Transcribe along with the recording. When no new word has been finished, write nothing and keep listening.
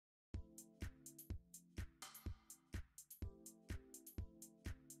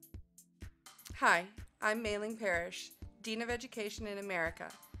Hi, I'm Mailing Parrish, Dean of Education in America.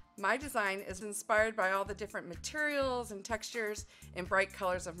 My design is inspired by all the different materials and textures and bright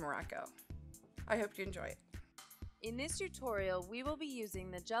colors of Morocco. I hope you enjoy it. In this tutorial, we will be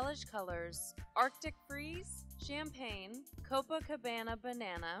using the Gelish colors Arctic Freeze, Champagne, Copacabana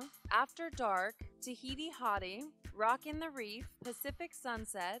Banana, After Dark, Tahiti Hottie, Rockin' the Reef, Pacific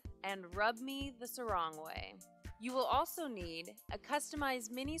Sunset, and Rub Me the Sarong Way. You will also need a customized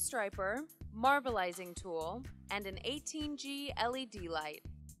mini striper, marbleizing tool, and an 18G LED light.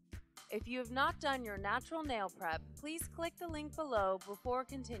 If you have not done your natural nail prep, please click the link below before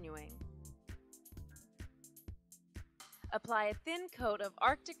continuing. Apply a thin coat of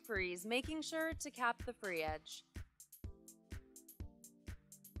Arctic Freeze, making sure to cap the free edge.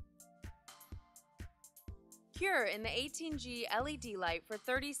 Cure in the 18G LED light for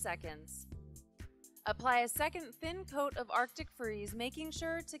 30 seconds. Apply a second thin coat of Arctic Freeze, making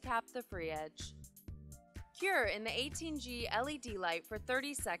sure to cap the free edge. Cure in the 18G LED light for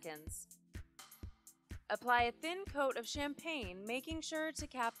 30 seconds. Apply a thin coat of Champagne, making sure to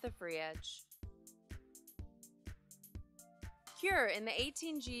cap the free edge. Cure in the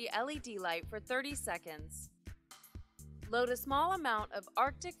 18G LED light for 30 seconds. Load a small amount of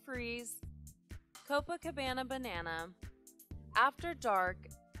Arctic Freeze, Copacabana Banana, After Dark,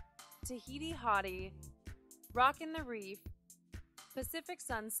 Tahiti Hottie, Rockin' the Reef, Pacific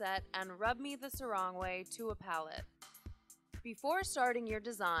Sunset, and Rub Me the Sarong Way to a palette. Before starting your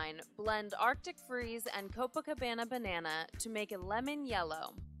design, blend Arctic Freeze and Copacabana Banana to make a lemon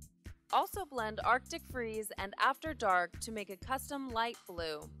yellow. Also blend Arctic Freeze and After Dark to make a custom light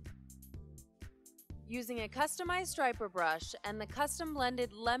blue. Using a customized striper brush and the custom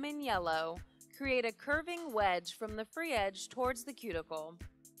blended lemon yellow, create a curving wedge from the free edge towards the cuticle.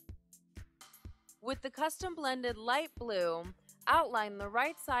 With the custom blended light blue, outline the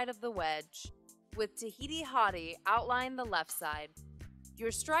right side of the wedge. With Tahiti Hottie, outline the left side.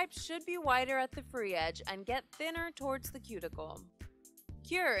 Your stripes should be wider at the free edge and get thinner towards the cuticle.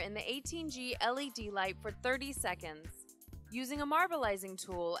 Cure in the 18G LED light for 30 seconds. Using a marbleizing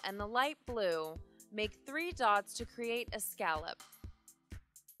tool and the light blue, make 3 dots to create a scallop.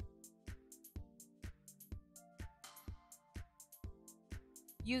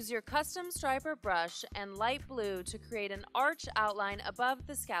 Use your custom striper brush and light blue to create an arch outline above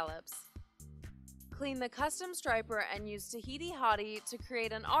the scallops. Clean the custom striper and use Tahiti Hottie to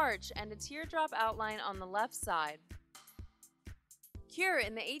create an arch and a teardrop outline on the left side. Cure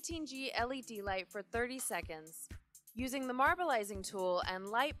in the 18G LED light for 30 seconds. Using the marbleizing tool and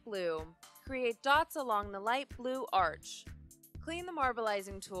light blue, create dots along the light blue arch. Clean the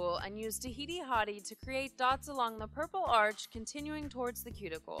marbleizing tool and use Tahiti Hottie to create dots along the purple arch continuing towards the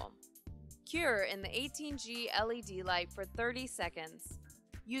cuticle. Cure in the 18G LED light for 30 seconds.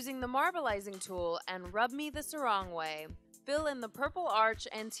 Using the marbleizing tool and Rub Me the Sarong Way, fill in the purple arch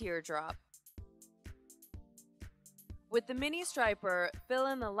and teardrop. With the mini striper, fill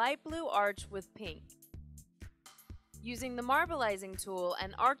in the light blue arch with pink. Using the marbleizing tool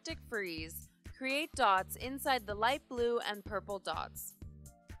and Arctic Freeze, create dots inside the light blue and purple dots.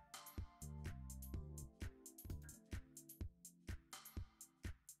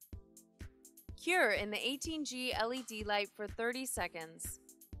 Cure in the 18G LED light for 30 seconds.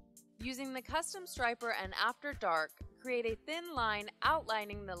 Using the custom striper and After Dark, create a thin line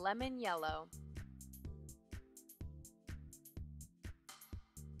outlining the lemon yellow.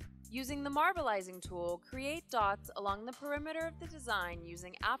 Using the marbleizing tool, create dots along the perimeter of the design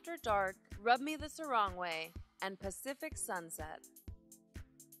using After Dark, Rub Me the Sarong Way, and Pacific Sunset.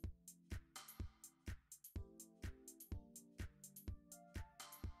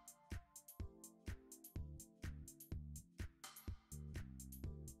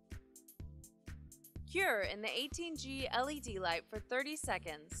 Cure in the 18G LED light for 30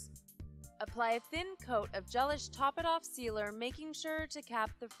 seconds. Apply a thin coat of Gelish Top It Off sealer, making sure to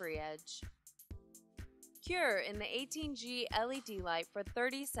cap the free edge. Cure in the 18G LED light for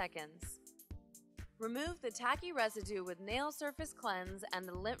 30 seconds. Remove the tacky residue with Nail Surface Cleanse and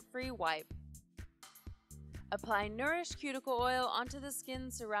a lint-free wipe. Apply Nourish Cuticle Oil onto the skin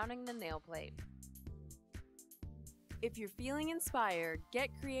surrounding the nail plate. If you're feeling inspired, get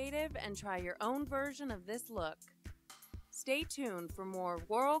creative and try your own version of this look. Stay tuned for more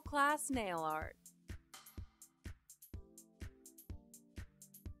world-class nail art.